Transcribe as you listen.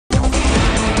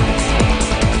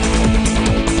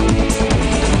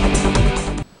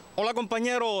Hola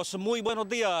compañeros, muy buenos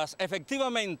días.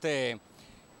 Efectivamente,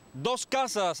 dos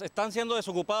casas están siendo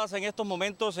desocupadas en estos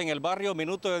momentos en el barrio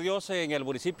Minuto de Dios en el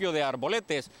municipio de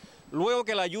Arboletes. Luego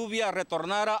que la lluvia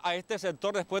retornara a este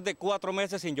sector después de 4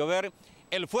 meses sin llover,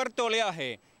 el fuerte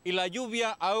oleaje y la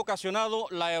lluvia ha ocasionado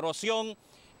la erosión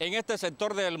en este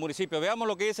sector del municipio. Veamos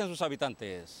lo que dicen sus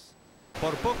habitantes.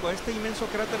 Por poco, este inmenso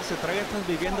cráter se trae a estas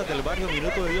viviendas del barrio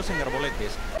Minuto de Dios en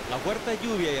Arboletes. La fuerte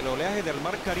lluvia y el oleaje del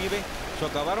mar Caribe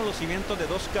socavaron los cimientos de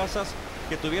dos casas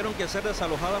que tuvieron que ser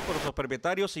desalojadas por sus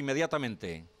propietarios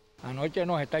inmediatamente. Anoche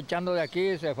nos está echando de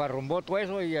aquí, se farrumbó todo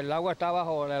eso y el agua está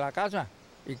abajo de la casa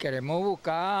y queremos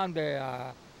buscar donde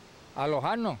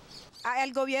alojarnos.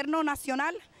 Al gobierno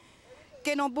nacional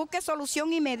que nos busque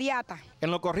solución inmediata. En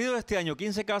lo corrido de este año,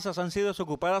 15 casas han sido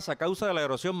desocupadas a causa de la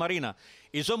erosión marina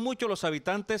y son muchos los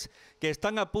habitantes que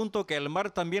están a punto que el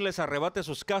mar también les arrebate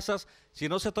sus casas si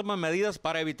no se toman medidas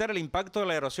para evitar el impacto de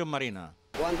la erosión marina.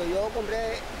 Cuando yo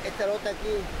compré este lote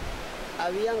aquí,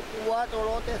 habían 4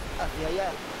 lotes hacia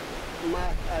allá,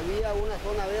 más había una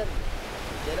zona verde,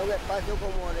 que era un espacio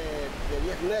como de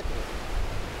 10 metros.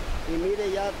 Y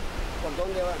mire ya por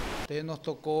dónde van. Entonces nos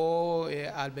tocó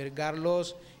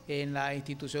albergarlos en la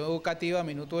institución educativa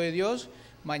Minuto de Dios.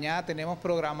 Mañana tenemos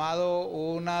programado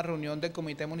una reunión del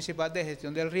Comité Municipal de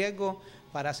Gestión del Riesgo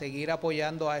para seguir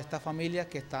apoyando a estas familias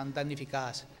que están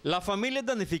damnificadas. Las familias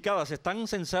damnificadas están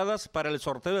censadas para el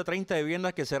sorteo de 30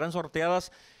 viviendas que serán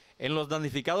sorteadas en los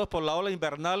damnificados por la ola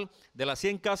invernal de las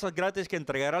 100 casas gratis que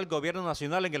entregará el gobierno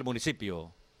nacional en el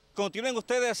municipio. Continúen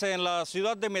ustedes en la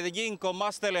ciudad de Medellín con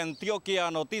más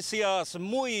Teleantioquia Noticias.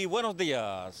 Muy buenos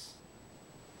días.